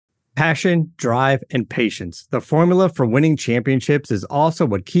Passion, drive, and patience. The formula for winning championships is also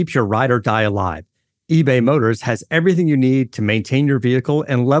what keeps your ride or die alive. eBay Motors has everything you need to maintain your vehicle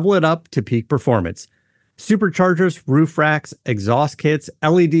and level it up to peak performance. Superchargers, roof racks, exhaust kits,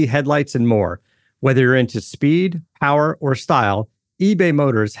 LED headlights, and more. Whether you're into speed, power, or style, eBay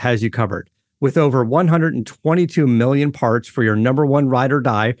Motors has you covered. With over 122 million parts for your number one ride or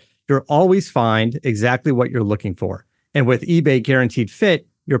die, you'll always find exactly what you're looking for. And with eBay Guaranteed Fit,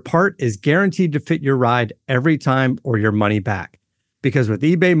 your part is guaranteed to fit your ride every time or your money back. Because with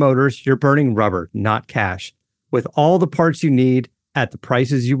eBay Motors, you're burning rubber, not cash. With all the parts you need at the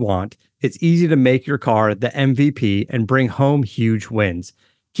prices you want, it's easy to make your car the MVP and bring home huge wins.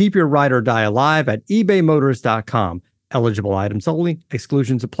 Keep your ride or die alive at ebaymotors.com. Eligible items only.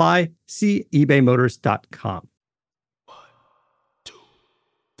 Exclusions apply. See ebaymotors.com. 1, 2,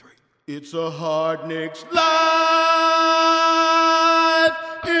 3. It's a Hard Knicks Live.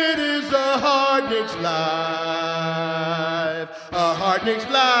 It is a Hard Knicks Live. A Hard Knicks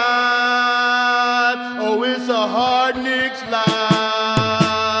Live. Oh, it's a Hard Knicks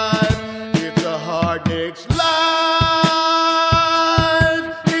Live. It's a Hard Knicks Live.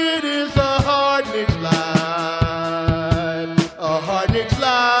 It is a Hard Knicks Live. A Hard Knicks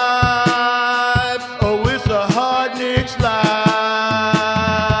Live. Oh, it's a Hard Knicks Live.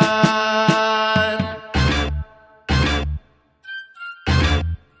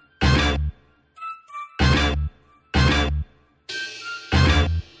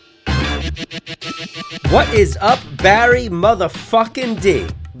 What is up, Barry motherfucking D?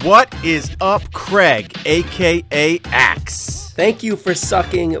 What is up, Craig, a.k.a. Axe? Thank you for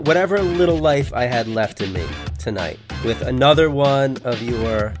sucking whatever little life I had left in me tonight with another one of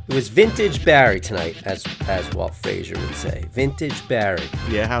your... It was vintage Barry tonight, as Walt Frazier would say. Vintage Barry.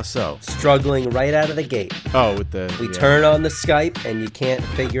 Yeah, how so? Struggling right out of the gate. Oh, with the... We turn on the Skype, and you can't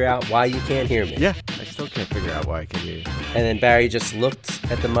figure out why you can't hear me. Yeah, I still can't figure out why I can hear you. And then Barry just looked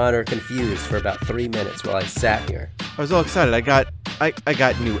at the monitor confused for about 3 minutes while I sat here. I was all excited. I got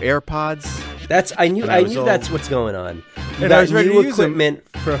new AirPods. I knew that's what's going on. You got new equipment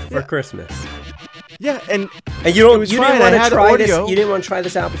for Christmas. Yeah, and you didn't want to try this. You didn't want to try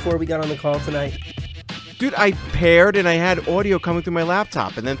this out before we got on the call tonight. Dude, I paired and I had audio coming through my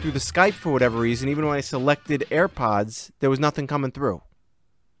laptop, and then through the Skype for whatever reason, even when I selected AirPods, there was nothing coming through.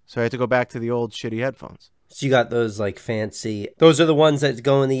 So I had to go back to the old shitty headphones. So you got those like fancy. Those are the ones that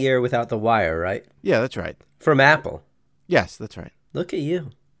go in the ear without the wire, right? Yeah, that's right. From Apple. Yes, that's right. Look at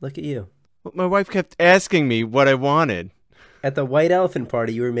you. Look at you. Well, my wife kept asking me what I wanted. At the White Elephant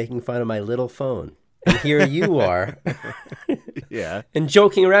party, you were making fun of my little phone. And here you are. Yeah. And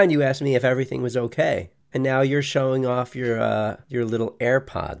joking around, you asked me if everything was okay. And now you're showing off your little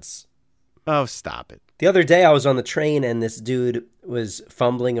AirPods. Oh, stop it. The other day I was on the train and this dude was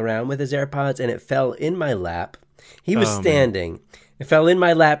fumbling around with his AirPods and it fell in my lap. He was standing. Man. It fell in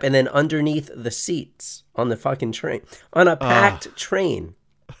my lap and then underneath the seats on the fucking train. On a packed train.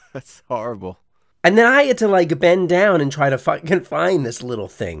 That's horrible. And then I had to like bend down and try to fucking find this little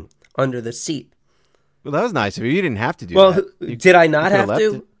thing under the seat. Well, that was nice of you. You didn't have to do that. Well, did I not have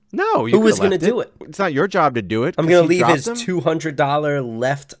to? It. No. Who was going to do it? It's not your job to do it. I'm going to leave his $200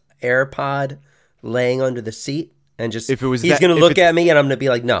 left AirPod laying under the seat and just he's going to look at me and I'm going to be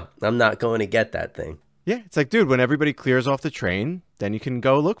like, no, I'm not going to get that thing. Yeah, it's like, dude, when everybody clears off the train, then you can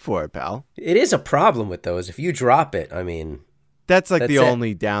go look for it, pal. It is a problem with those. If you drop it, I mean... That's the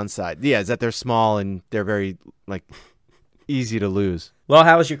only downside. Yeah, is that they're small and they're very, like, easy to lose. Well,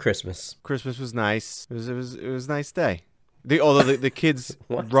 how was your Christmas? Christmas was nice. It was a nice day. Although the kids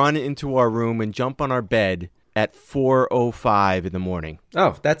run into our room and jump on our bed at 4:05 in the morning.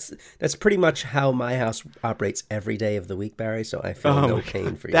 Oh, that's pretty much how my house operates every day of the week, Barry. So I feel no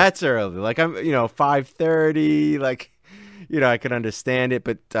pain for you. That's early. Like I'm, 5:30. Like, I could understand it,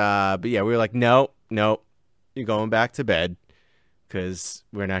 but yeah, we were like, no, you're going back to bed because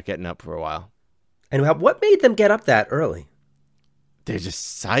we're not getting up for a while. And what made them get up that early? They're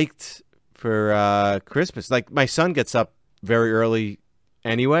just psyched for Christmas. Like my son gets up very early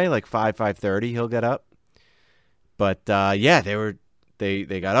anyway, like 5:30. He'll get up. But yeah,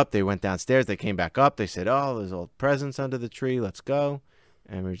 they got up. They went downstairs. They came back up. They said, "Oh, there's all presents under the tree. Let's go."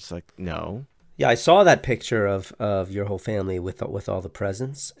 And we're just like, "No." Yeah, I saw that picture of your whole family with all the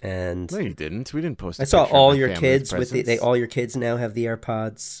presents. And no, you didn't. We didn't post. I saw all your kids with all your kids now have the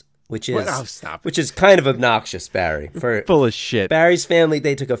AirPods, which is kind of obnoxious, Barry. Full of shit. Barry's family.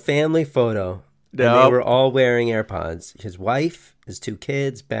 They took a family photo. Nope. And they were all wearing AirPods. His wife, his 2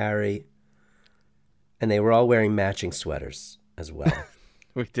 kids, Barry. And they were all wearing matching sweaters as well.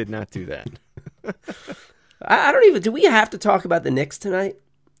 We did not do that. I don't even... Do we have to talk about the Knicks tonight?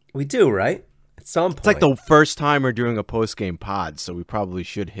 We do, right? At some point. It's like the first time we're doing a post-game pod, so we probably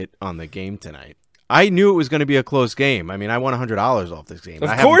should hit on the game tonight. I knew it was going to be a close game. I mean, I won $100 off this game. Of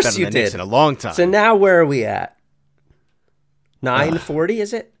I course haven't bet you on the Knicks did. in a long time. So now where are we at? 940,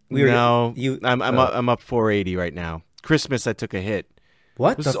 is it? I'm up 480 right now. Christmas, I took a hit.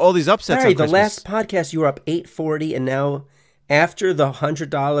 What? This is all these upsets Barry, on Christmas. the last podcast you were up 840, and now after the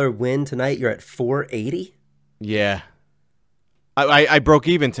 $100 win tonight, you're at 480? Yeah. I broke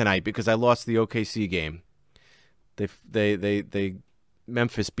even tonight because I lost the OKC game. They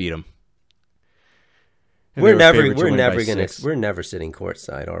Memphis beat them. We're never sitting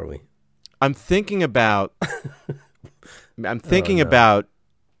courtside, are we? I'm thinking about about,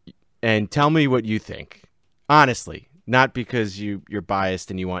 and tell me what you think. Honestly, not because you're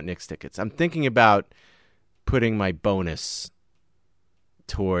biased and you want Knicks tickets. I'm thinking about putting my bonus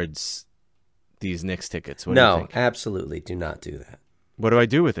towards these Knicks tickets. What do you think? Absolutely do not do that. What do I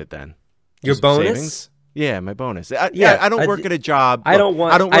do with it then? Your Just bonus? savings? Yeah, my bonus. I don't work at a job. I don't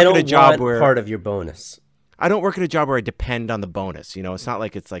want part of your bonus. I don't work at a job where I depend on the bonus. You know, it's not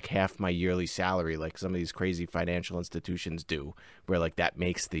like it's like half my yearly salary like some of these crazy financial institutions do, where like that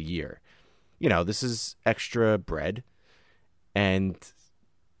makes the year. You know, this is extra bread. And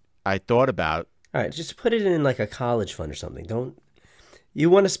I thought about... All right, just put it in like a college fund or something. You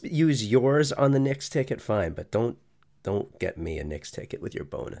want to use yours on the Knicks ticket, fine, but don't get me a Knicks ticket with your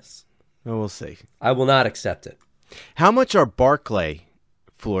bonus. Well, we'll see. I will not accept it. How much are Barclay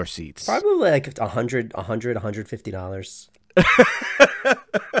floor seats? Probably like $150.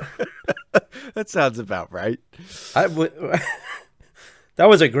 That sounds about right. That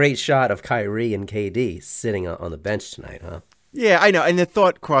was a great shot of Kyrie and KD sitting on the bench tonight, huh? Yeah, I know. And the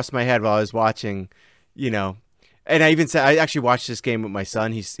thought crossed my head while I was watching, you know, and I even said, I actually watched this game with my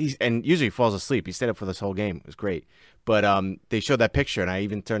son. He's and usually he falls asleep. He stayed up for this whole game. It was great. But they showed that picture, and I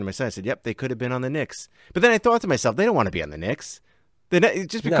even turned to my son. I said, yep, they could have been on the Knicks. But then I thought to myself, they don't want to be on the Knicks.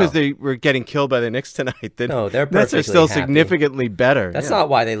 Just because they were getting killed by the Knicks tonight, they're perfectly are still happy. significantly better. That's not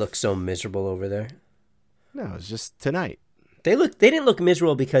why they look so miserable over there. No, it's just tonight. They didn't look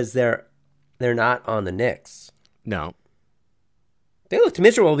miserable because they're not on the Knicks. No. They looked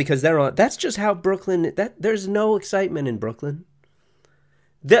miserable because they're on. That's just how Brooklyn. There's no excitement in Brooklyn.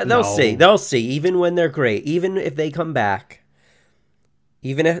 They'll see. They'll see. Even when they're great, even if they come back,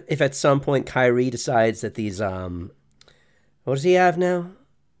 even if at some point Kyrie decides that these what does he have now?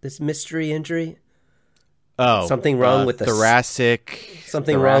 This mystery injury. Oh, something wrong with the thoracic.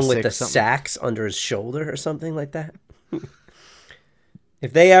 Something wrong with the sacs under his shoulder or something like that.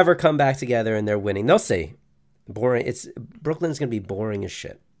 If they ever come back together and they're winning, they'll see. Boring. Brooklyn's gonna be boring as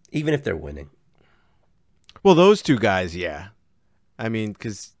shit, even if they're winning. Well, those two guys, yeah. I mean,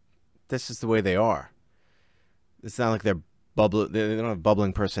 because that's just the way they are. It's not like they're bubbling. They don't have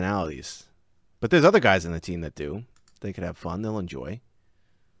bubbling personalities. But there's other guys on the team that do. They could have fun. They'll enjoy.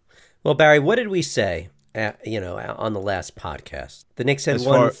 Well, Barry, what did we say? On the last podcast, the Knicks had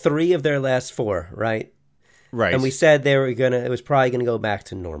won 3 of their last 4, right? Right. And we said it was probably gonna go back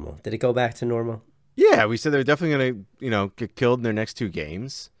to normal. Did it go back to normal? Yeah, we said they're definitely gonna, get killed in their next 2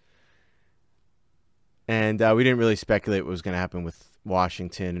 games. And we didn't really speculate what was gonna happen with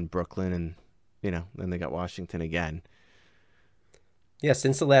Washington and Brooklyn, and then they got Washington again. Yeah,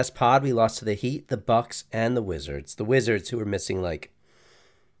 since the last pod, we lost to the Heat, the Bucks, and the Wizards. The Wizards, who were missing like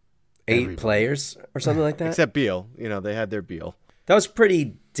 8 players or something like that. Except Beal. They had their Beal. That was a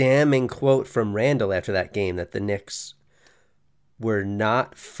pretty damning quote from Randall after that game, that the Knicks were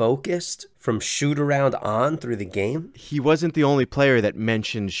not focused from shoot around on through the game. He wasn't the only player that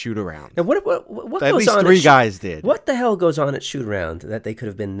mentioned shoot around. Now, what at goes least on 3 guys did. What the hell goes on at shoot around that they could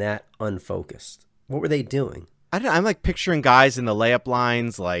have been that unfocused? What were they doing? I'm like picturing guys in the layup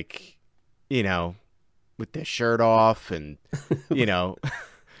lines, like, with their shirt off and, hooting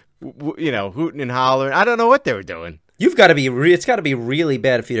and hollering. I don't know what they were doing. It's got to be really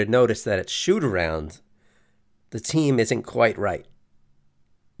bad for you to notice that at shoot around, the team isn't quite right.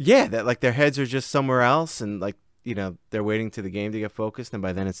 Yeah, that like their heads are just somewhere else, and like they're waiting to the game to get focused, and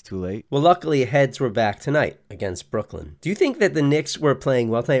by then it's too late. Well, luckily heads were back tonight against Brooklyn. Do you think that the Knicks were playing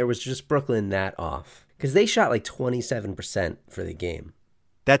well tonight, or was just Brooklyn that off? Because they shot like 27% for the game.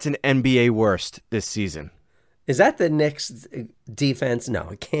 That's an NBA worst this season. Is that the Knicks defense? No,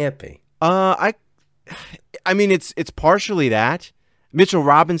 it can't be. I mean, it's partially that. Mitchell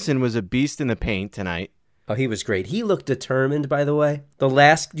Robinson was a beast in the paint tonight. Oh, he was great. He looked determined, by the way. Do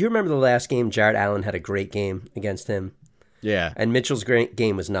you remember the last game? Jarrett Allen had a great game against him. Yeah. And Mitchell's great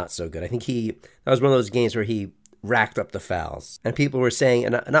game was not so good. I think that was one of those games where he racked up the fouls. And people were saying,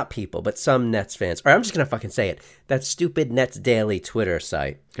 and not people, but some Nets fans, or I'm just going to fucking say it, that stupid Nets Daily Twitter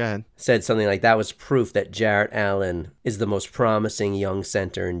site Go ahead. said something like that was proof that Jarrett Allen is the most promising young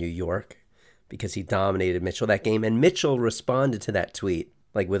center in New York because he dominated Mitchell that game. And Mitchell responded to that tweet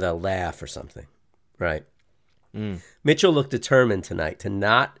like with a laugh or something, right? Mitchell looked determined tonight to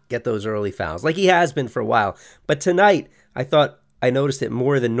not get those early fouls, like he has been for a while. But tonight, I thought I noticed it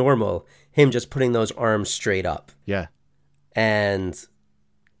more than normal, him just putting those arms straight up. Yeah. And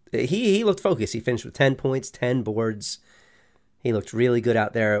he looked focused. He finished with 10 points, 10 boards. He looked really good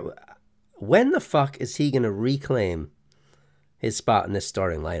out there. When the fuck is he going to reclaim his spot in this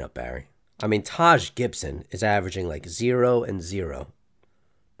starting lineup, Barry? I mean, Taj Gibson is averaging like 0 and 0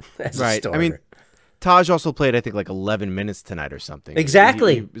 as a starter. I mean, Taj also played, I think, like 11 minutes tonight or something.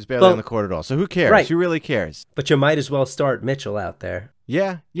 Exactly. He was barely on the court at all. So who cares? Right. Who really cares? But you might as well start Mitchell out there.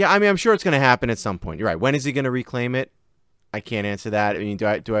 Yeah. I mean, I'm sure it's going to happen at some point. You're right. When is he going to reclaim it? I can't answer that. I mean, do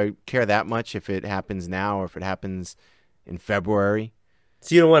I care that much if it happens now or if it happens in February?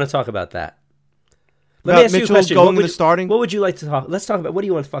 So you don't want to talk about that? Let me ask you a question. Going in the starting? What would you like to talk? Let's talk about. What do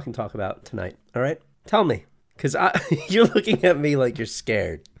you want to fucking talk about tonight? All right, tell me, because you're looking at me like you're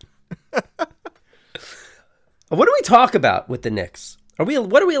scared. What do we talk about with the Knicks?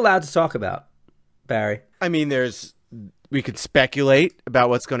 What are we allowed to talk about, Barry? I mean, we could speculate about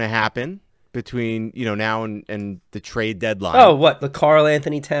what's going to happen between now and the trade deadline. Oh, what, the Karl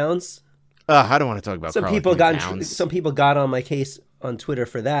Anthony Towns? I don't want to talk about some Karl people Anthony got Towns. Some people got on my case on Twitter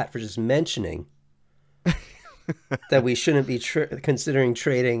for just mentioning that we shouldn't be considering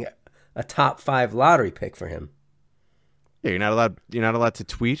trading a top 5 lottery pick for him. Yeah, you're not allowed to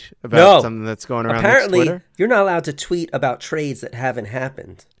tweet about something that's going around Apparently, Twitter? You're not allowed to tweet about trades that haven't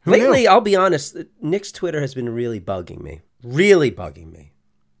happened. Who Lately, knew? I'll be honest, Nick's Twitter has been really bugging me. Really bugging me.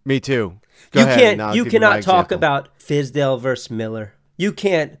 Me too. Go ahead, and I'll You give my cannot talk example. about Fizdale versus Miller. You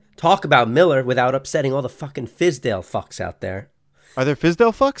can't talk about Miller without upsetting all the fucking Fizdale fucks out there. Are there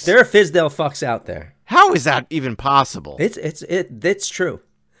Fizdale fucks? There are Fizdale fucks out there. How is that even possible? It's true.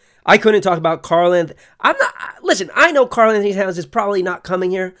 I couldn't talk about Karl Anthony. Listen, I know Karl Anthony Towns is probably not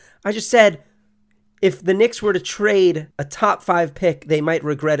coming here. I just said if the Knicks were to trade a top 5 pick, they might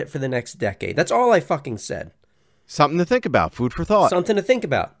regret it for the next decade. That's all I fucking said. Something to think about. Food for thought. Something to think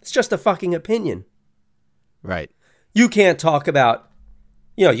about. It's just a fucking opinion. Right. You can't talk about,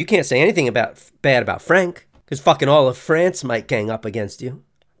 you can't say anything bad about Frank because fucking all of France might gang up against you.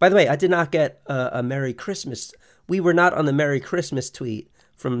 By the way, I did not get a Merry Christmas. We were not on the Merry Christmas tweet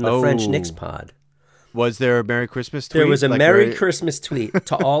from the French Knicks pod. Was there a Merry Christmas tweet? There was a Merry Christmas tweet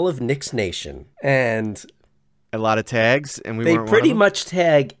to all of Knicks Nation. And a lot of tags, and they pretty much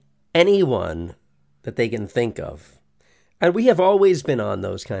tag anyone that they can think of. And we have always been on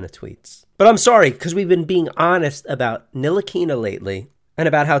those kind of tweets. But I'm sorry, because we've been being honest about Ntilikina lately and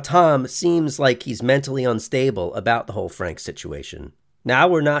about how Tom seems like he's mentally unstable about the whole Frank situation. Now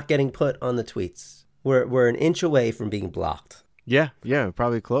we're not getting put on the tweets. We're an inch away from being blocked. Yeah,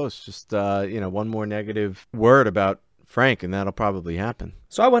 probably close. Just, one more negative word about Frank, and that'll probably happen.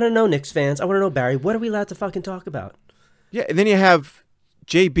 So I want to know, Knicks fans, I want to know, Barry, what are we allowed to fucking talk about? Yeah, and then you have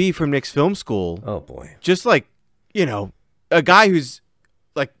JB from Knicks Film School. Oh, boy. Just like, a guy who's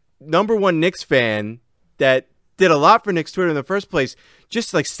like #1 Knicks fan that did a lot for Knicks Twitter in the first place,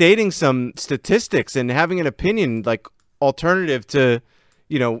 just like stating some statistics and having an opinion like alternative to,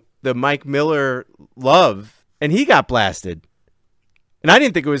 the Mike Miller love, and he got blasted. And I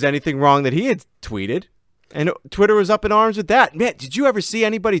didn't think it was anything wrong that he had tweeted. And Twitter was up in arms with that. Man, did you ever see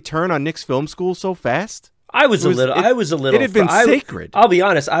anybody turn on Knicks Film School so fast? I was a little. It had been sacred. I'll be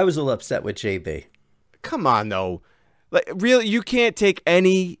honest. I was a little upset with JB. Come on, though. Like, really, you can't take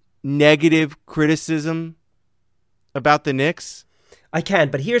any negative criticism about the Knicks? I can,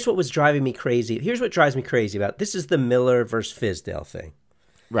 but here's what was driving me crazy. Here's what drives me crazy about this is the Miller versus Fizdale thing.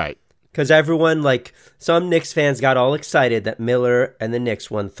 Right. Because everyone, like, some Knicks fans got all excited that Miller and the Knicks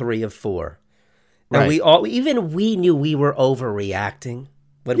won 3 of 4. And we knew we were overreacting.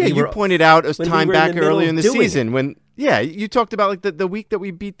 You pointed out a time back earlier in the season when, you talked about like the week that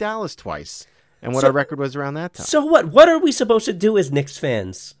we beat Dallas twice and what our record was around that time. So what? What are we supposed to do as Knicks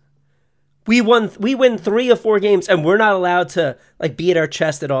fans? We win 3 of 4 games, and we're not allowed to like beat our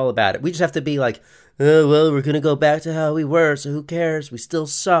chest at all about it. We just have to be like, oh, well, we're going to go back to how we were, so who cares? We still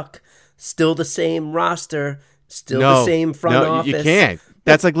suck. Still the same roster. Still the same front office. No, you can't.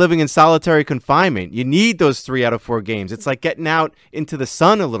 That's like living in solitary confinement. You need those 3 out of 4 games. It's like getting out into the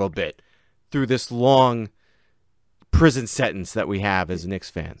sun a little bit through this long prison sentence that we have as Knicks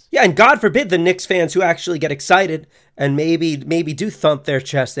fans. Yeah, and God forbid the Knicks fans who actually get excited and maybe do thump their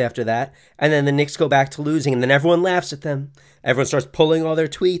chest after that, and then the Knicks go back to losing, and then everyone laughs at them. Everyone starts pulling all their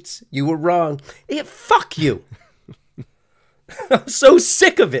tweets. You were wrong. Yeah, fuck you. I'm so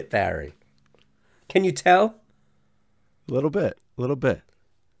sick of it, Barry. Can you tell? A little bit.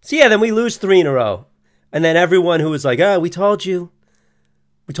 So yeah, then we lose 3 in a row. And then everyone who was like, we told you.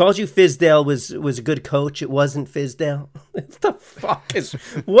 We told you Fizdale was a good coach. It wasn't Fizdale.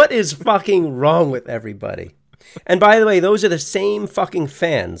 What is fucking wrong with everybody? And by the way, those are the same fucking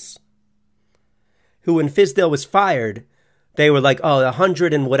fans who, when Fizdale was fired, they were like,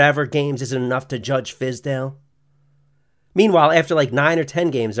 100 and whatever games isn't enough to judge Fizdale. Meanwhile, after like 9 or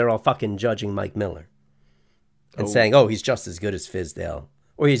 10 games, they're all fucking judging Mike Miller and saying, he's just as good as Fizdale.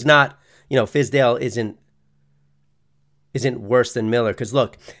 Or he's not, Fizdale isn't worse than Miller. Because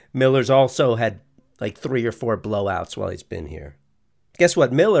look, Miller's also had like 3 or 4 blowouts while he's been here. Guess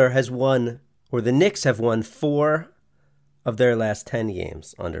what? Miller has won, or the Knicks have won 4 of their last 10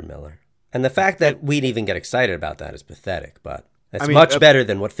 games under Miller. And the fact that we'd even get excited about that is pathetic, but that's much better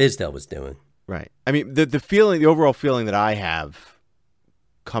than what Fizdale was doing. Right. I mean, the overall feeling that I have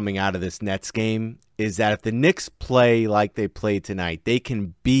coming out of this Nets game is that if the Knicks play like they played tonight, they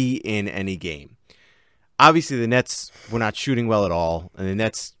can be in any game. Obviously, the Nets were not shooting well at all, and the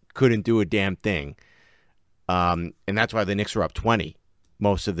Nets couldn't do a damn thing. And that's why the Knicks were up 20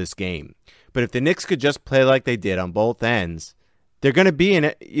 most of this game. But if the Knicks could just play like they did on both ends, they're going to be in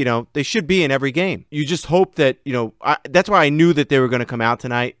it. They should be in every game. You just hope that, that's why I knew that they were going to come out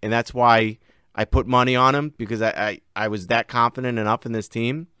tonight, and that's why I put money on them, because I was that confident enough in this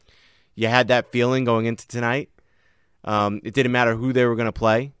team. You had that feeling going into tonight. It didn't matter who they were going to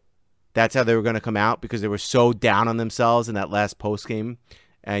play. That's how they were going to come out, because they were so down on themselves in that last post game,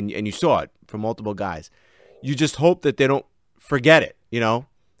 and you saw it from multiple guys. You just hope that they don't forget it.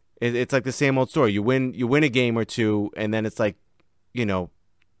 It's like the same old story. You win a game or two, and then it's like,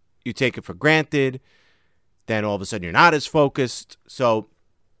 you take it for granted. Then all of a sudden you're not as focused. So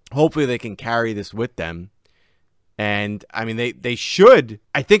hopefully they can carry this with them. And I mean, they should.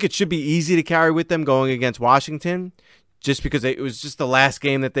 I think it should be easy to carry with them going against Washington, just because it was just the last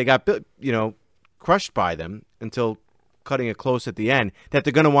game that they got, crushed by them until cutting it close at the end, that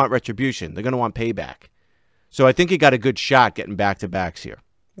they're going to want retribution. They're going to want payback. So I think he got a good shot getting back-to-backs here.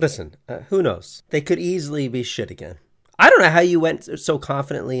 Listen, who knows? They could easily be shit again. I don't know how you went so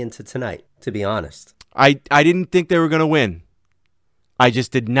confidently into tonight, to be honest. I didn't think they were going to win. I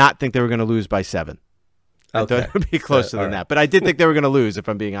just did not think they were going to lose by 7. I thought it would be closer than that. But I did think they were going to lose, if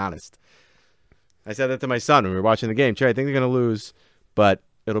I'm being honest. I said that to my son when we were watching the game. Cherry, I think they're going to lose, but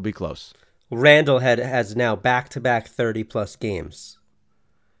it'll be close. Randall has now back-to-back 30-plus games.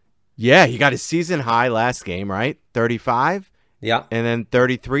 Yeah, he got his season high last game, right? 35? Yeah. And then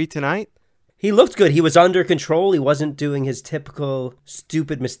 33 tonight? He looked good. He was under control. He wasn't doing his typical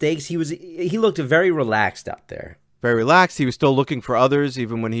stupid mistakes. He looked very relaxed out there. Very relaxed. He was still looking for others,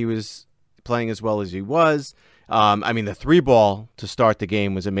 even when he was playing as well as he was. I mean, the 3-ball to start the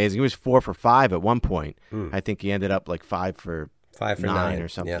game was amazing. He was 4 for 5 at one point. I think he ended up like 5 for 9 or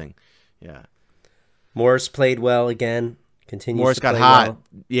something. Yeah. Morris played well again. Morris got hot. Well.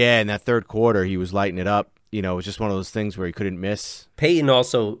 Yeah, in that third quarter, he was lighting it up. It was just one of those things where he couldn't miss. Peyton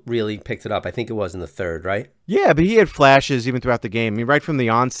also really picked it up. I think it was in the third, right? Yeah, but he had flashes even throughout the game. I mean, right from the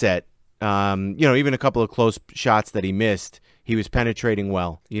onset, even a couple of close shots that he missed, he was penetrating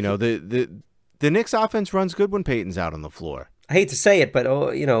well. The Knicks offense runs good when Peyton's out on the floor. I hate to say it, but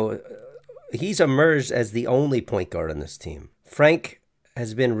he's emerged as the only point guard on this team. Frank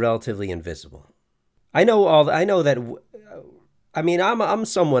has been relatively invisible. I'm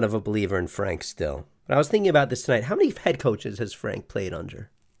somewhat of a believer in Frank still. But I was thinking about this tonight. How many head coaches has Frank played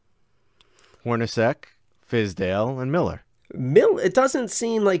under? Hornacek, Fizdale, and Miller. It doesn't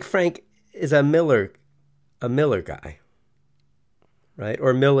seem like Frank is a Miller guy, right?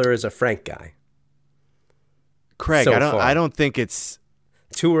 Or Miller is a Frank guy. Craig, I don't think it's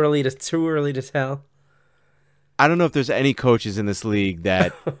too early to tell. I don't know if there's any coaches in this league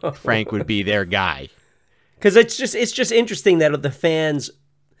that Frank would be their guy. Because it's just interesting that the fans,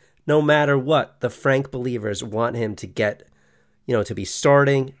 no matter what, the Frank believers want him to get, to be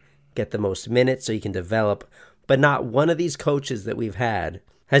starting, get the most minutes so he can develop. But not one of these coaches that we've had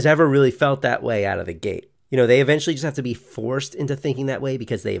has ever really felt that way out of the gate. They eventually just have to be forced into thinking that way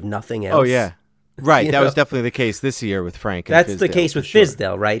because they have nothing else. Oh, yeah. Right. That was definitely the case this year with Frank. That's the case with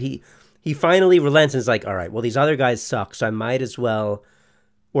Fizdale, right? He finally relents and is like, all right, well, these other guys suck, so I might as well.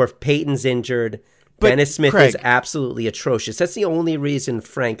 Or if Peyton's injured, Dennis Smith is absolutely atrocious. That's the only reason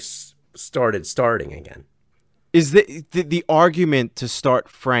Frank started starting again. is the argument to start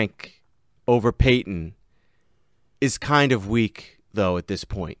Frank over Peyton is kind of weak, though, at this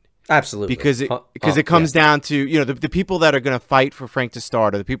point. Absolutely. Because it comes down to, you know, the people that are going to fight for Frank to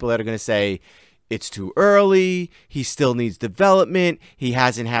start are the people that are going to say, it's too early, he still needs development, he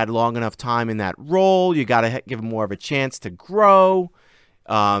hasn't had long enough time in that role, you got to give him more of a chance to grow.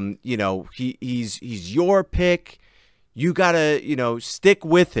 You know, he's your pick. You got to, you know, stick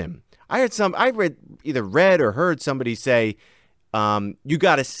with him. I either read or heard somebody say, you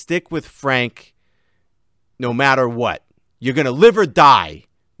got to stick with Frank no matter what. You're going to live or die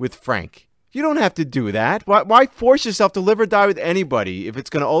with Frank. You don't have to do that. Why force yourself to live or die with anybody if it's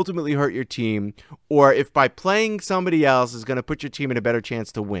going to ultimately hurt your team, or if by playing somebody else is going to put your team in a better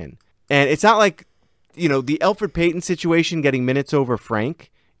chance to win? And it's not like, you know, the Elfrid Payton situation getting minutes over Frank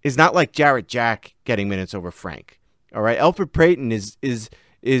is not like Jarrett Jack getting minutes over Frank. All right, Elfrid Payton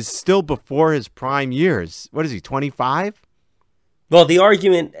is still before his prime years. What is he, 25? Well, the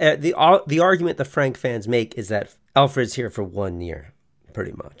argument the Frank fans make is that Elfrid's here for 1 year,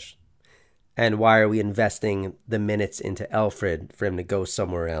 pretty much. And why are we investing the minutes into Elfrid for him to go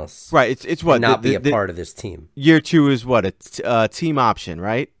somewhere else? Right. It's what? And not be a part of this team. Year 2 is what? A team option,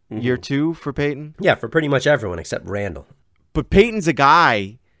 right? Mm-hmm. Year 2 for Peyton? Yeah, for pretty much everyone except Randall. But Peyton's a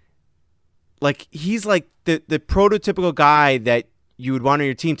guy, like, he's like the prototypical guy that you would want on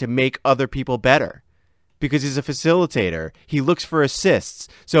your team to make other people better. Because he's a facilitator. He looks for assists.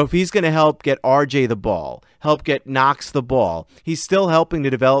 So if he's going to help get RJ the ball, help get Knox the ball, he's still helping to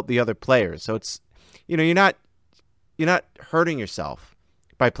develop the other players. So it's, you know, you're not hurting yourself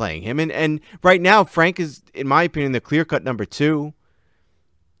by playing him. And right now, Frank is, in my opinion, the clear-cut number 2.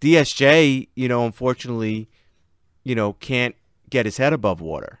 DSJ, you know, unfortunately, you know, can't get his head above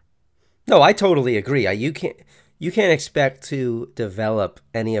water. No, I totally agree. You can't expect to develop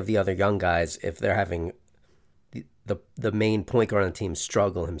any of the other young guys if they're having the main point guard on the team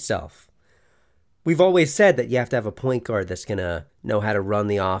struggle himself. We've always said that you have to have a point guard that's going to know how to run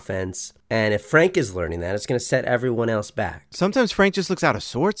the offense. And if Frank is learning that, it's going to set everyone else back. Sometimes Frank just looks out of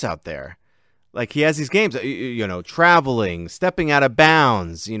sorts out there. Like, he has these games, you know, traveling, stepping out of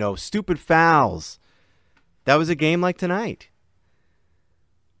bounds, you know, stupid fouls. That was a game like tonight.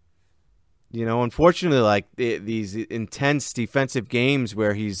 You know, unfortunately, like, these intense defensive games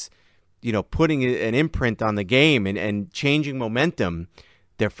where he's, you know, putting an imprint on the game and changing momentum,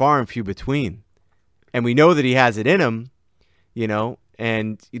 they're far and few between. And we know that he has it in him, you know,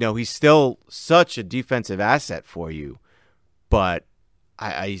 and, you know, he's still such a defensive asset for you. But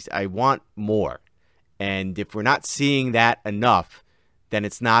I want more. And if we're not seeing that enough, then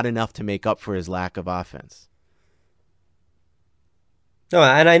it's not enough to make up for his lack of offense. No,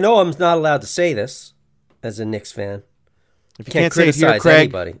 and I know I'm not allowed to say this as a Knicks fan. If you can't say it here, Craig,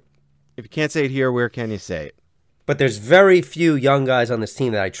 anybody. If you can't say it here, where can you say it? But there's very few young guys on this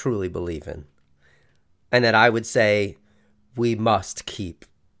team that I truly believe in. And that I would say we must keep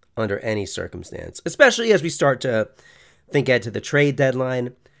under any circumstance. Especially as we start to think ahead to the trade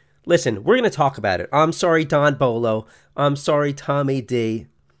deadline. Listen, we're going to talk about it. I'm sorry, Don Bolo. I'm sorry, Tommy D.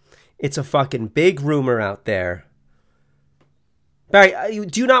 It's a fucking big rumor out there. Barry,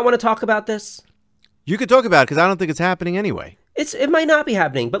 do you not want to talk about this? You could talk about it because I don't think it's happening anyway. It might not be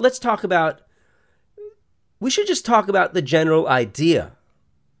happening, but let's talk about... We should just talk about the general idea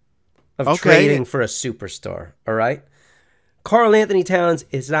of trading for a superstar, all right? Karl Anthony Towns,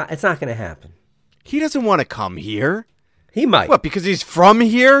 it's not going to happen. He doesn't want to come here. He might. What, because he's from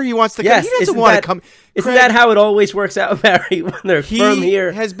here? He wants to come? He doesn't want to come. Isn't that how it always works out, Barry? When they're from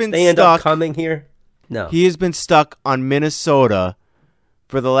here, they end up coming here? No. He has been stuck on Minnesota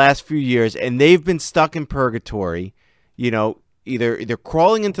for the last few years, and they've been stuck in purgatory, you know, either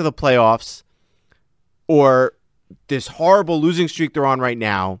crawling into the playoffs or this horrible losing streak they're on right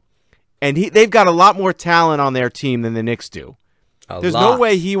now. And they've got a lot more talent on their team than the Knicks do. There's no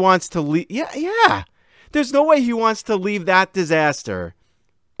way he wants to leave. Yeah. There's no way he wants to leave that disaster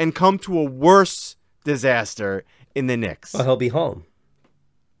and come to a worse disaster in the Knicks. Well, he'll be home.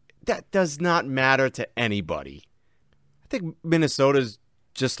 That does not matter to anybody. I think Minnesota's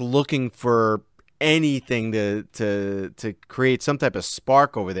just looking for anything to create some type of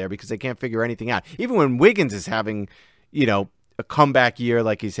spark over there because they can't figure anything out. Even when Wiggins is having, you know, a comeback year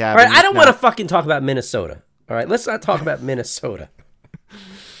like he's having. All right, I don't want to fucking talk about Minnesota. All right, let's not talk about Minnesota.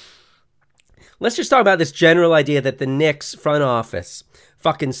 Let's just talk about this general idea that the Knicks front office,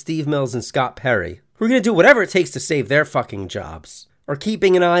 fucking Steve Mills and Scott Perry, who are going to do whatever it takes to save their fucking jobs, are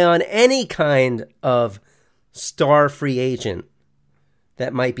keeping an eye on any kind of star free agent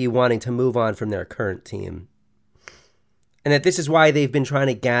that might be wanting to move on from their current team. And that this is why they've been trying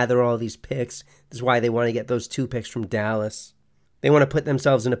to gather all these picks. This is why they want to get those 2 picks from Dallas. They want to put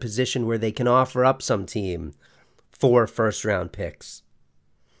themselves in a position where they can offer up some team 4 first-round picks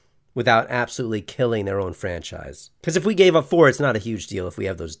without absolutely killing their own franchise. Because if we gave up 4, it's not a huge deal if we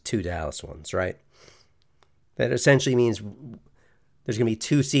have those 2 Dallas ones, right? That essentially means there's going to be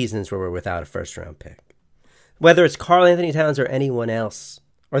 2 seasons where we're without a first-round pick. Whether it's Karl Anthony Towns or anyone else,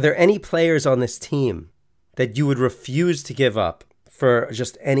 are there any players on this team that you would refuse to give up for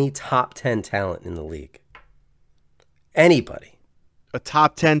just any top 10 talent in the league? Anybody. A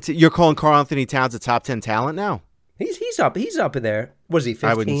top 10 you're calling Karl Anthony Towns a top 10 talent now? He's up in there. What is he, 15?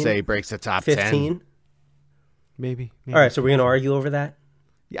 I wouldn't say he breaks the top 15? 10. Maybe. All right, so we're going to argue over that?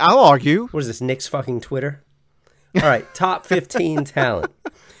 Yeah, I'll argue. What is this, Nick's fucking Twitter? All right, top 15 talent.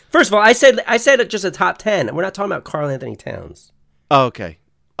 First of all, I said just a top 10. We're not talking about Karl Anthony Towns. Oh, okay.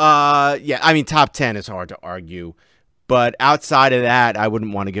 Yeah, I mean, top 10 is hard to argue. But outside of that, I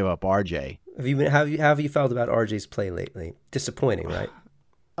wouldn't want to give up RJ. How have you felt about RJ's play lately? Disappointing, right?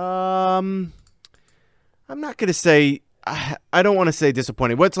 I'm not going to say, I don't want to say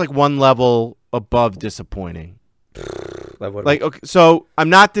disappointing. What's like one level above disappointing? Like, okay, so I'm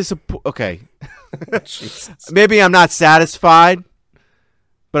not disappointed. Okay. Maybe I'm not satisfied,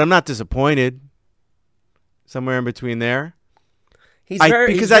 but I'm not disappointed. Somewhere in between there. He's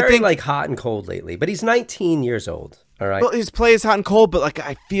very like hot and cold lately, but he's 19 years old. All right. Well, his play is hot and cold, but like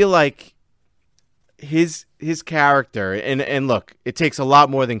I feel like his character and look, it takes a lot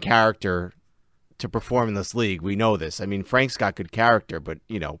more than character to perform in this league. We know this. I mean, Frank's got good character, but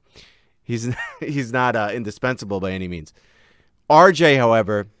he's not indispensable by any means. RJ,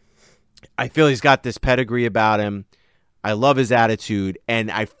 however, I feel he's got this pedigree about him. I love his attitude, and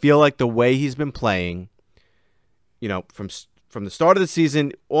I feel like the way he's been playing, from the start of the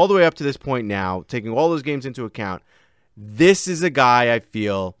season all the way up to this point now, taking all those games into account, this is a guy I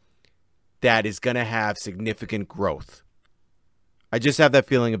feel that is going to have significant growth. I just have that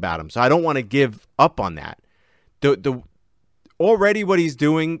feeling about him. So I don't want to give up on that. The already what he's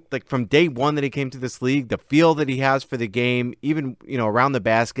doing, like from day one that he came to this league, the feel that he has for the game, even, around the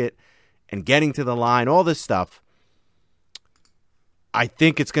basket and getting to the line, all this stuff, I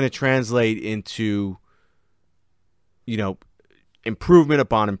think it's going to translate into, improvement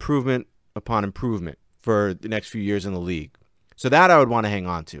upon improvement upon improvement for the next few years in the league. So that I would want to hang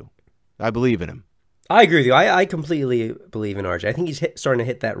on to. I believe in him. I agree with you. I completely believe in RJ. I think he's starting to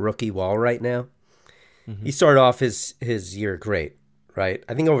hit that rookie wall right now. Mm-hmm. He started off his year great, right?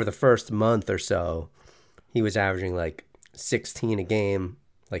 I think over the first month or so, he was averaging like 16 a game,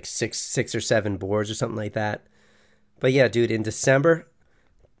 like six or 7 boards or something like that. But yeah, dude, in December,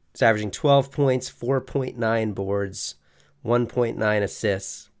 he's averaging 12 points, 4.9 boards, 1.9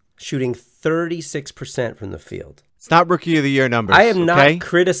 assists, shooting 36% from the field. It's not rookie of the year numbers. I am not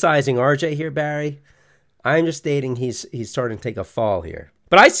criticizing RJ here, Barry. I'm just stating he's starting to take a fall here.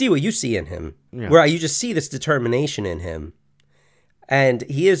 But I see what you see in him, where you just see this determination in him. And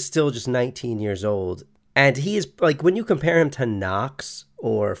he is still just 19 years old. And he is, like, when you compare him to Knox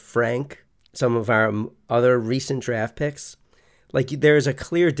or Frank, some of our other recent draft picks, like, there's a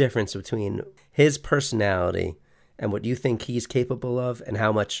clear difference between his personality and what you think he's capable of and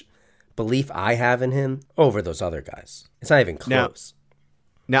how much belief I have in him over those other guys. It's not even close.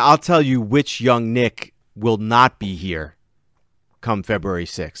 Now I'll tell you which young Nick will not be here come February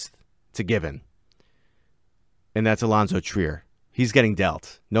 6th. It's a given. And that's Alonzo Trier. He's getting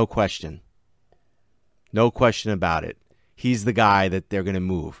dealt. No question. No question about it. He's the guy that they're going to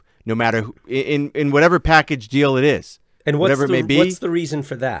move. No matter who, in whatever package deal it is. And whatever it may be. What's the reason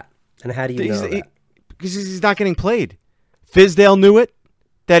for that? And how do you know that? Because he's not getting played. Fizdale knew it,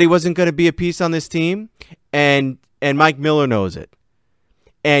 that he wasn't going to be a piece on this team, and Mike Miller knows it.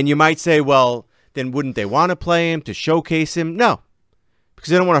 And you might say, well, then wouldn't they want to play him to showcase him? No, because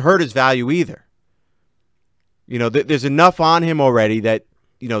they don't want to hurt his value either. There's enough on him already that,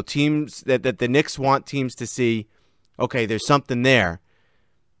 teams that the Knicks want teams to see, okay, there's something there.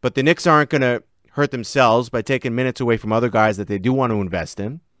 But the Knicks aren't going to hurt themselves by taking minutes away from other guys that they do want to invest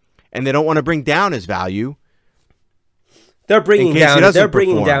in. And they don't want to bring down his value. They're bringing down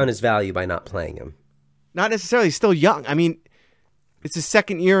his value by not playing him. Not necessarily. He's still young. I mean, it's his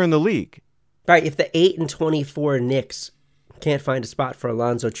second year in the league. Right. If the 8-24 Knicks can't find a spot for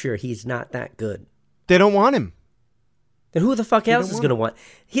Alonzo Trier, he's not that good. They don't want him. Then who the fuck else is going to want?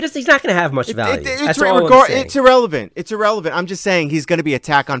 He's not going to have much value. It's irrelevant. It's irrelevant. I'm just saying he's going to be a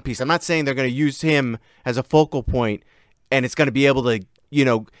tack-on piece. I'm not saying they're going to use him as a focal point, and it's going to be able to,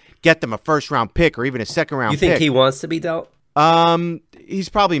 get them a first-round pick or even a second-round pick. You think he wants to be dealt? He's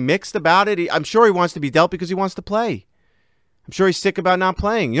probably mixed about it. I'm sure he wants to be dealt because he wants to play. I'm sure he's sick about not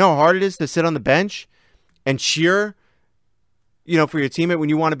playing. You know how hard it is to sit on the bench and cheer, for your teammate when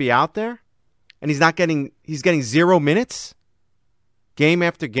you want to be out there? And he's getting 0 minutes game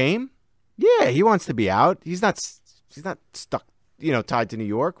after game? Yeah, he wants to be out. He's not stuck, tied to New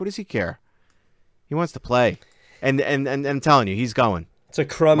York. What does he care? He wants to play. And I'm telling you, he's going. It's a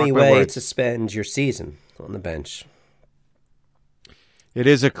crummy way to spend your season on the bench. It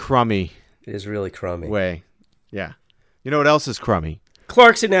is a crummy. It is really crummy. Way. Yeah. You know what else is crummy?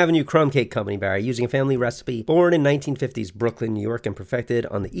 Clarkson Avenue Crumb Cake Company, Barry, using a family recipe born in 1950s Brooklyn, New York, and perfected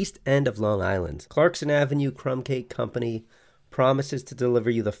on the East End of Long Island. Clarkson Avenue Crumb Cake Company promises to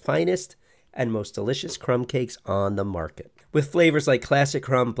deliver you the finest and most delicious crumb cakes on the market. With flavors like Classic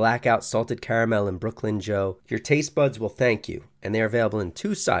Crumb, Blackout, Salted Caramel, and Brooklyn Joe, your taste buds will thank you, and they are available in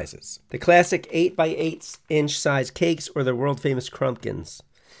 2 sizes. The classic 8x8-inch size cakes or the world-famous Crumpkins.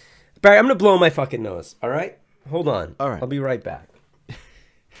 Barry, I'm going to blow my fucking nose, all right? Hold on. All right. I'll be right back.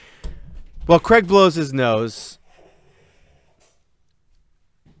 Well, Craig blows his nose.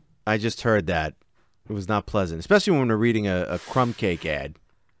 I just heard that. It was not pleasant, especially when we're reading a crumb cake ad.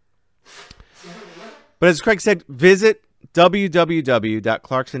 But as Craig said, visit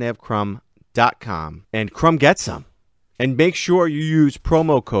www.clarksonavecrumb.com and Crumb get some. And make sure you use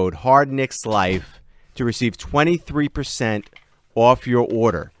promo code HardKnicksLife to receive 23% off your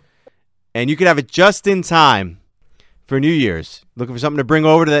order. And you can have it just in time for New Year's. Looking for something to bring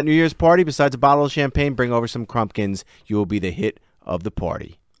over to that New Year's party? Besides a bottle of champagne, bring over some Crumpkins. You will be the hit of the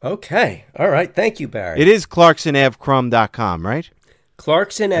party. Okay. All right. Thank you, Barry. It is ClarksonAveCrumb.com, right?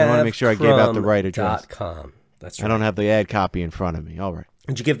 ClarksonAveCrumb.com. I want to make sure I gave out the right address. That's right. I don't have the ad copy in front of me. All right.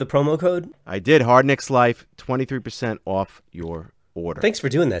 Did you give the promo code? I did. HardKnicksLife, 23% off your order. Thanks for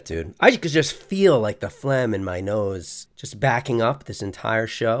doing that, dude. I could just feel like the phlegm in my nose just backing up this entire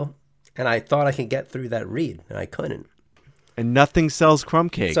show. And I thought I could get through that read, and I couldn't. And nothing sells crumb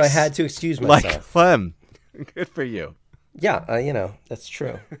cakes. So I had to excuse myself. Like phlegm. Good for you. Yeah, that's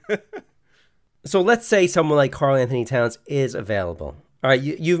true. So let's say someone like Karl Anthony Towns is available. All right,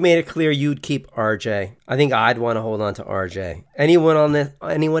 you've made it clear you'd keep RJ. I think I'd want to hold on to RJ.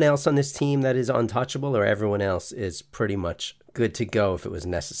 Anyone else on this team that is untouchable, or everyone else is pretty much good to go if it was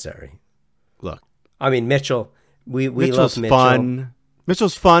necessary? Look. I mean, Mitchell. We Mitchell's love Mitchell. Fun.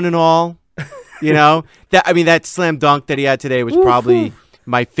 Mitchell's fun and all. That slam dunk that he had today was probably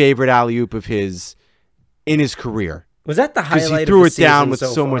my favorite alley-oop of his in his career. Was that the highlight of the season? He threw it down with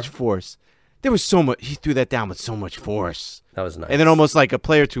so far? much force. There was so much. He threw that down with so much force. That was nice. And then almost like a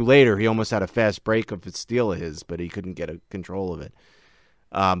play or two later, he almost had a fast break of a steal of his, but he couldn't get a control of it.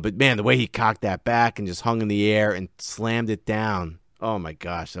 But man, the way he cocked that back and just hung in the air and slammed it down. Oh my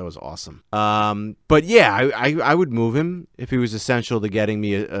gosh, that was awesome. But yeah, I would move him if he was essential to getting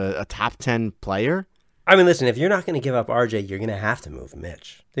me a top 10 player. I mean, listen, if you're not going to give up RJ, you're going to have to move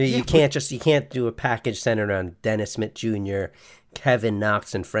Mitch. You can't do a package centered around Dennis Smith Jr., Kevin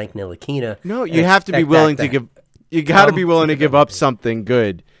Knox, and Frank Ntilikina. No, you have to be willing to give. You got to be willing to give up something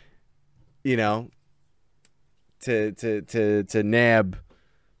good, to nab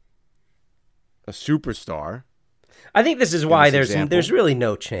a superstar. I think this is why there's really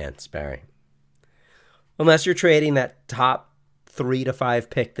no chance, Barry. Unless you're trading that top 3 to 5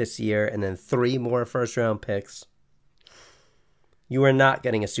 pick this year and then 3 more first-round picks, you are not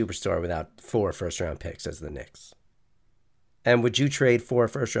getting a superstar without 4 first-round picks as the Knicks. And would you trade 4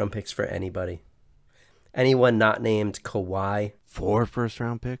 first-round picks for anybody? Anyone not named Kawhi? 4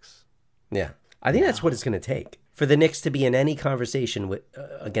 first-round picks? Yeah. I think that's what it's going to take for the Knicks to be in any conversation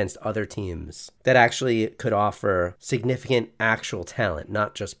against other teams that actually could offer significant actual talent,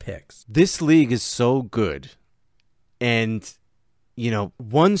 not just picks. This league is so good. And,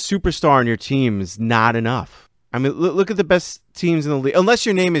 one superstar on your team is not enough. I mean, look at the best teams in the league. Unless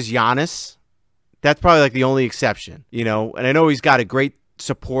your name is Giannis, that's probably like the only exception, And I know he's got a great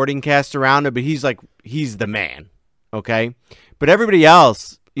supporting cast around him, but he's the man, okay? But everybody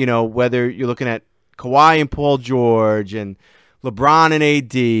else, whether you're looking at Kawhi and Paul George and LeBron and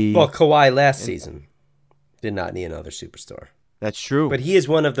AD. Well, Kawhi last season did not need another superstar. That's true. But he is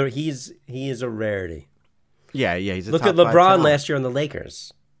one of the he is a rarity. Yeah, he's a Look top at 5 LeBron talent. last year on the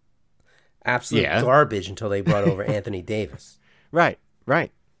Lakers. Absolute garbage until they brought over Anthony Davis. Right.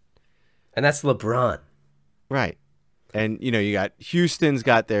 And that's LeBron. Right. And you got Houston's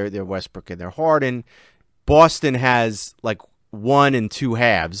got their Westbrook and their Harden. Boston has like 1 and 2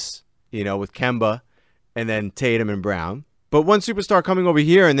 halves, with Kemba and then Tatum and Brown. But one superstar coming over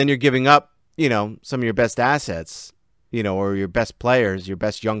here, and then you're giving up, some of your best assets, or your best players, your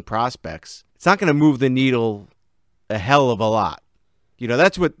best young prospects. It's not going to move the needle a hell of a lot. You know,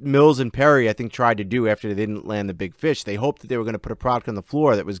 that's what Mills and Perry, I think, tried to do after they didn't land the big fish. They hoped that they were going to put a product on the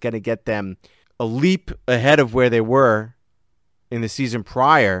floor that was going to get them a leap ahead of where they were in the season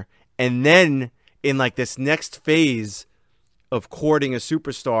prior. And then in like this next phase of courting a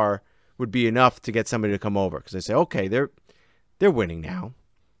superstar would be enough to get somebody to come over. Because they say, okay, they're winning now.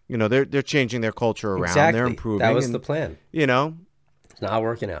 You know, they're changing their culture around. Exactly. They're improving. That was the plan. You know. It's not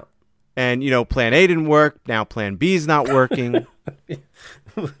working out. And, you know, plan A didn't work. Now plan B is not working.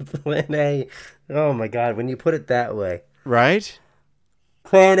 Plan A. Oh, my God. When you put it that way. Right?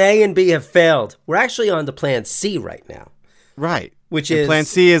 Plan A and B have failed. We're actually on to plan C right now. Right. Which and is... plan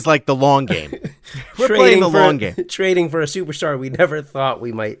C is like the long game. We're playing the long game. Trading for a superstar we never thought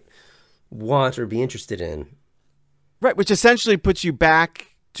we might want or be interested in. Right, which essentially puts you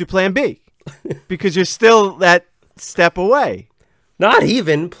back to plan B. Because you're still that step away. Not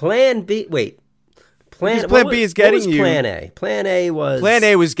even plan B. Wait. Plan B is what getting was you. Plan A. Plan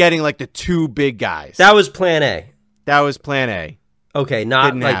A was getting like the two big guys. That was plan A. That was plan A. Okay, not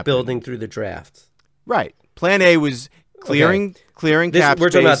Didn't like happen. building through the draft. Right. Plan A was clearing cap We're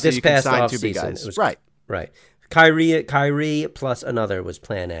talking space about so this you can past sign two big offseason. guys. Right. Right. Kyrie plus another was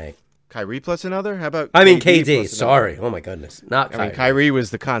plan A. Kyrie plus another? How about I mean KD KD. plus Sorry. Oh my goodness. Not Kyrie. I mean, Kyrie was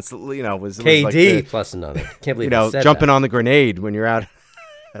the constant, you know, was KD like the, plus another. Can't believe you know, I said jumping that. on the grenade when you're out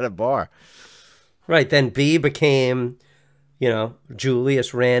at a bar. Right. Then B became, you know,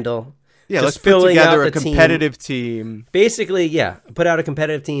 Julius Randle. Yeah, Just let's put filling together out a the competitive team. Basically, yeah, put out a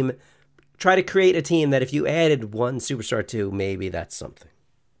competitive team. Try to create a team that if you added one superstar to, maybe that's something.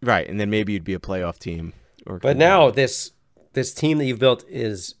 Right, and then maybe you'd be a playoff team. But now this team that you've built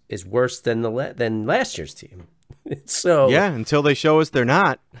is worse than than last year's team. So yeah, until they show us they're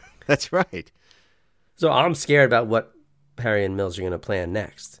not. That's right. So I'm scared about what Perry and Mills are going to plan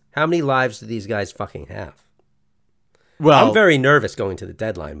next. How many lives do these guys fucking have? Well, I'm very nervous going to the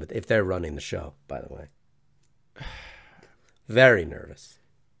deadline if they're running the show, by the way. Very nervous.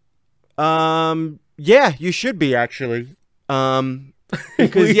 Yeah, you should be actually.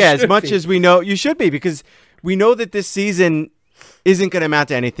 Because yeah, as much as we know, you should be, because we know that this season isn't going to amount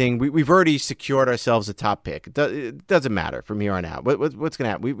to anything. We've already secured ourselves a top pick. It doesn't matter from here on out. What's going to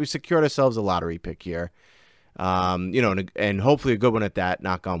happen? We secured ourselves a lottery pick here. You know, and hopefully a good one at that,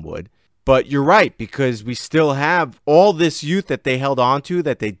 knock on wood. But you're right, because we still have all this youth that they held on to,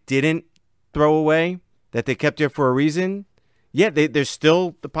 that they didn't throw away, that they kept there for a reason. Yeah, there's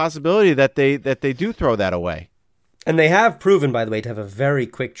still the possibility that they do throw that away. And they have proven, by the way, to have a very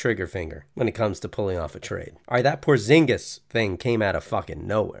quick trigger finger when it comes to pulling off a trade. All right, that Porzingis thing came out of fucking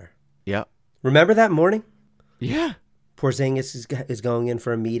nowhere. Yeah. Remember that morning? Yeah. Porzingis is going in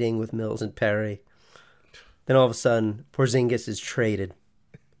for a meeting with Mills and Perry. Then all of a sudden, Porzingis is traded.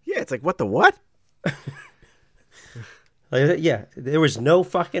 Yeah, it's like, what the what? Yeah, there was no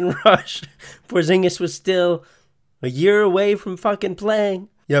fucking rush. Porzingis was still a year away from fucking playing.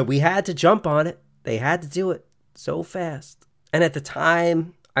 Yeah, we had to jump on it. They had to do it so fast. And at the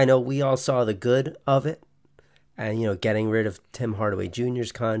time, I know we all saw the good of it. And, you know, getting rid of Tim Hardaway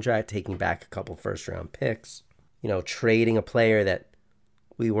Jr.'s contract, taking back a couple first-round picks, you know, trading a player that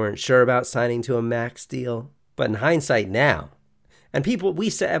we weren't sure about signing to a max deal. But in hindsight now, and people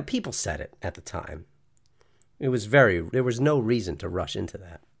said it at the time, there was no reason to rush into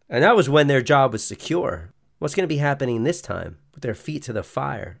that. And that was when their job was secure. What's going to be happening this time with their feet to the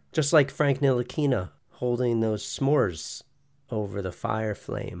fire? Just like Frank Ntilikina holding those s'mores over the fire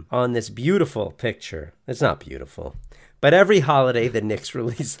flame on this beautiful picture. It's not beautiful. But every holiday, the Knicks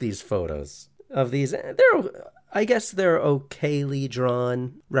release these photos of these. I guess they're okayly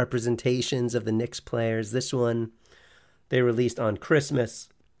drawn representations of the Knicks players. This one they released on Christmas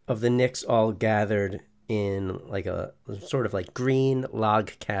of the Knicks all gathered in like a sort of like green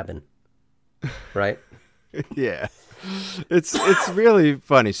log cabin, right? Yeah. It's really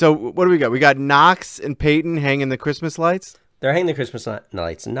funny. So what do we got? We got Knox and Peyton hanging the Christmas lights. They're hanging the Christmas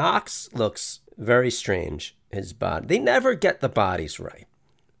lights. Knox looks very strange. His body. They never get the bodies right.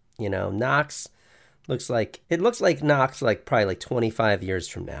 You know, Knox looks like Knox like probably like 25 years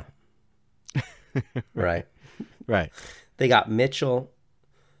from now. Right. Right. They got Mitchell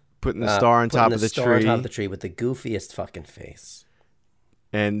putting the star on top of the tree. On top of the tree with the goofiest fucking face.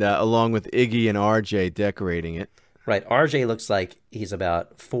 And along with Iggy and RJ decorating it. Right. RJ looks like he's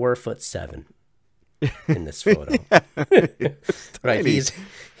about 4'7" in this photo. Right.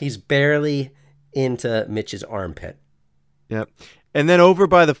 He's barely into Mitch's armpit. Yep. And then over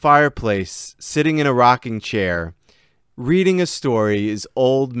by the fireplace, sitting in a rocking chair, reading a story is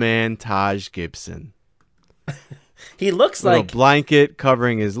old man Taj Gibson. He looks Little like. blanket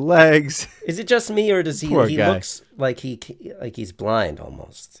covering his legs. Is it just me, or does he? Poor He guy. looks like he's blind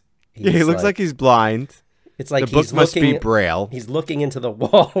almost. Yeah, he looks like he's blind. It's like The book he's must looking. be Braille. He's looking into the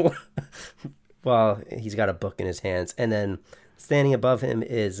wall while he's got a book in his hands, and then standing above him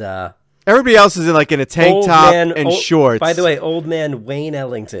is Everybody else is in a tank top and shorts. By the way, old man Wayne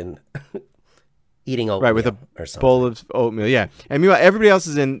Ellington eating oatmeal, right, with a or something. bowl of oatmeal. Yeah, and meanwhile, everybody else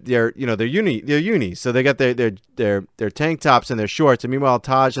is in their unis. So they got their tank tops and their shorts. And meanwhile,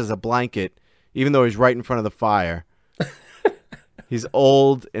 Taj has a blanket, even though he's right in front of the fire. He's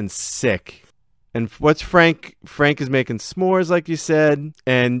old and sick. And what's Frank? Frank is making s'mores, like you said,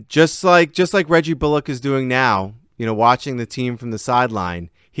 and just like Reggie Bullock is doing now. Watching the team from the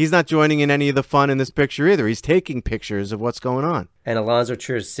sideline. He's not joining in any of the fun in this picture either. He's taking pictures of what's going on. And Alonzo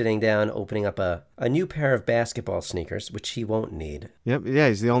Trier sitting down, opening up a new pair of basketball sneakers, which he won't need. Yep, yeah,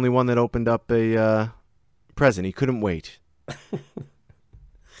 he's the only one that opened up a present. He couldn't wait.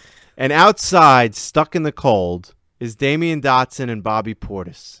 And outside, stuck in the cold, is Damian Dotson and Bobby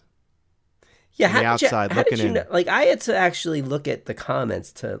Portis. Yeah, On the outside, how did looking you in. know? Like, I had to actually look at the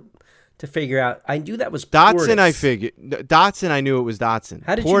comments to figure out. I knew that was Dotson, Portis. I figured. Dotson, I knew it was Dotson.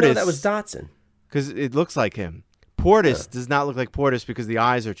 How did you know that was Dotson? Because it looks like him. Portis does not look like Portis because the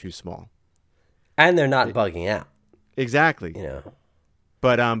eyes are too small. And they're not bugging out. Exactly.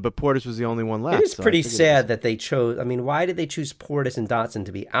 But Portis was the only one left. It is so I pretty figured sad that they chose. I mean, why did they choose Portis and Dotson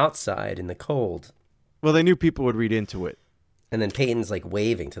to be outside in the cold? Well, they knew people would read into it. And then Peyton's like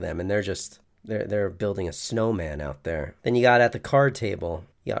waving to them, and they're building a snowman out there. Then you got at the card table,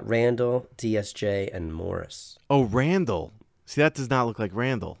 you got Randall, DSJ, and Morris. Oh, Randall. See, that does not look like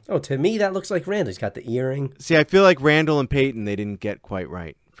Randall. Oh, to me, that looks like Randall. He's got the earring. See, I feel like Randall and Peyton, they didn't get quite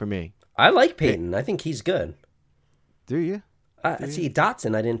right for me. I like Peyton. I think he's good. Do you? See,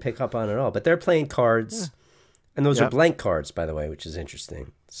 Dotson, I didn't pick up on at all. But they're playing cards. And those are blank cards, by the way, which is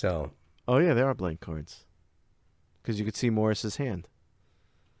interesting. So. Oh, yeah, they are blank cards. Because you could see Morris's hand.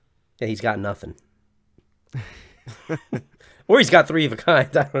 Yeah, he's got nothing. Or he's got three of a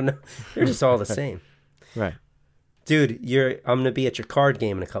kind. I don't know. They're just all the same. Right. Dude, I'm going to be at your card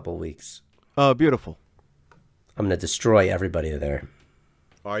game in a couple of weeks. Oh, beautiful. I'm going to destroy everybody there.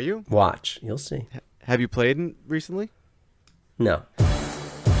 Are you? Watch. You'll see. Have you played recently? No.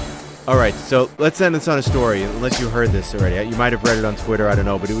 All right, so let's end this on a story, unless you heard this already. You might have read it on Twitter, I don't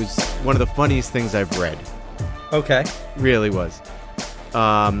know, but it was one of the funniest things I've read. Okay. Really was.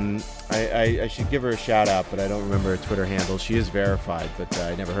 I should give her a shout out, but I don't remember her Twitter handle. She is verified, but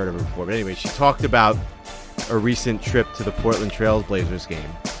I never heard of her before. But anyway, she talked about a recent trip to the Portland Trail Blazers game.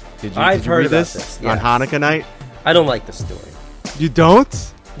 Did you I've heard read about this this, on yes. Hanukkah night? I don't like the story. You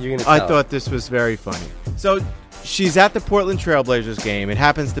don't? You're going to I tell. thought this was very funny. So she's at the Portland Trail Blazers game. It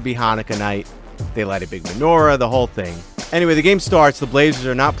happens to be Hanukkah night. They light a big menorah, the whole thing. Anyway, the game starts. The Blazers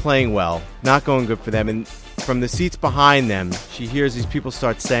are not playing well, not going good for them. And from the seats behind them, she hears these people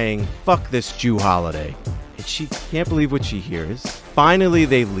start saying, "Fuck this Jew holiday." And she can't believe what she hears. Finally,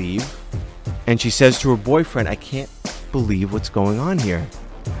 they leave. And she says to her boyfriend, "I can't believe what's going on here.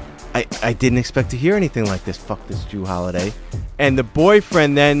 I didn't expect to hear anything like this. Fuck this Jew holiday." And the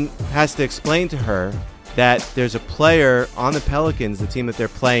boyfriend then has to explain to her that there's a player on the Pelicans, the team that they're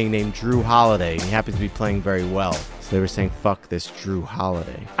playing, named Drew Holiday. And he happens to be playing very well. So they were saying, "Fuck this Drew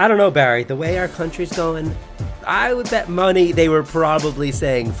Holiday." I don't know, Barry. The way our country's going, I would bet money they were probably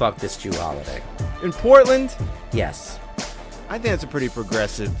saying, fuck this Jew holiday. In Portland, Yes. I think it's a pretty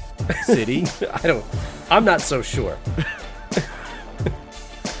progressive city. I'm not so sure.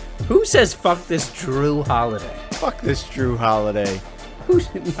 Who says fuck this Drew holiday? Fuck this Drew Holiday. Who?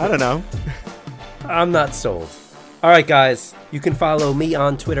 I don't know. I'm not sold. All right, guys. You can follow me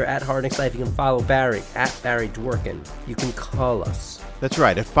on Twitter at HardNicksLife. You can follow Barry at Barry Dworkin. You can call us. That's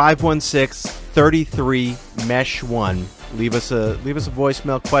right. At 516-33-MESH1. Leave us a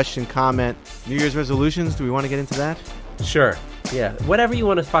voicemail, question, comment. New Year's resolutions. Do we want to get into that? Sure. Yeah. Whatever you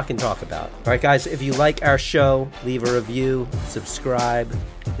want to fucking talk about. All right, guys. If you like our show, leave a review, subscribe,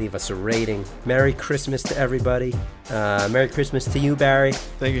 leave us a rating. Merry Christmas to everybody. Merry Christmas to you, Barry.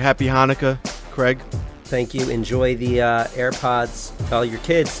 Thank you. Happy Hanukkah, Craig. Thank you. Enjoy the AirPods. Tell your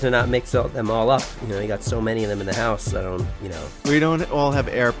kids to not mix them all up. You got so many of them in the house. We don't all have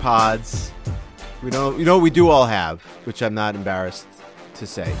AirPods. We don't. You know what we do all have, which I'm not embarrassed to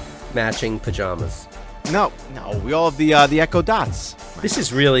say. Matching pajamas. No. We all have the Echo Dots. This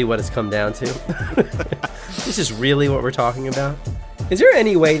is really what it's come down to. This is really what we're talking about. Is there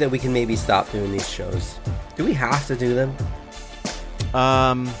any way that we can maybe stop doing these shows? Do we have to do them?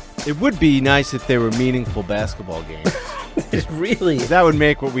 It would be nice if they were meaningful basketball games. It really That would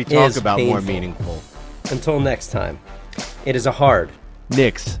make what we talk is about more painful. meaningful. Until next time, it is a hard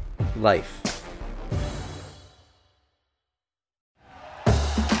Knicks life.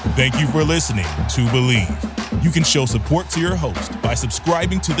 Thank you for listening to Believe. You can show support to your host by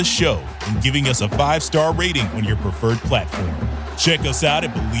subscribing to the show and giving us a 5-star rating on your preferred platform. Check us out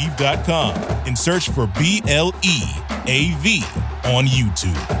at Believe.com and search for BLEAV on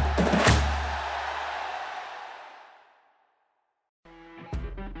YouTube.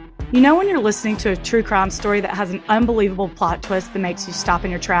 You know when you're listening to a true crime story that has an unbelievable plot twist that makes you stop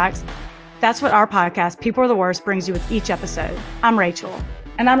in your tracks? That's what our podcast, People Are the Worst, brings you with each episode. I'm Rachel.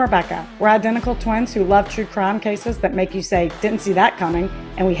 And I'm Rebecca. We're identical twins who love true crime cases that make you say, didn't see that coming,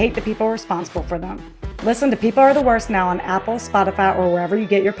 and we hate the people responsible for them. Listen to People Are the Worst now on Apple, Spotify, or wherever you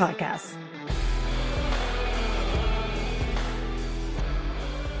get your podcasts.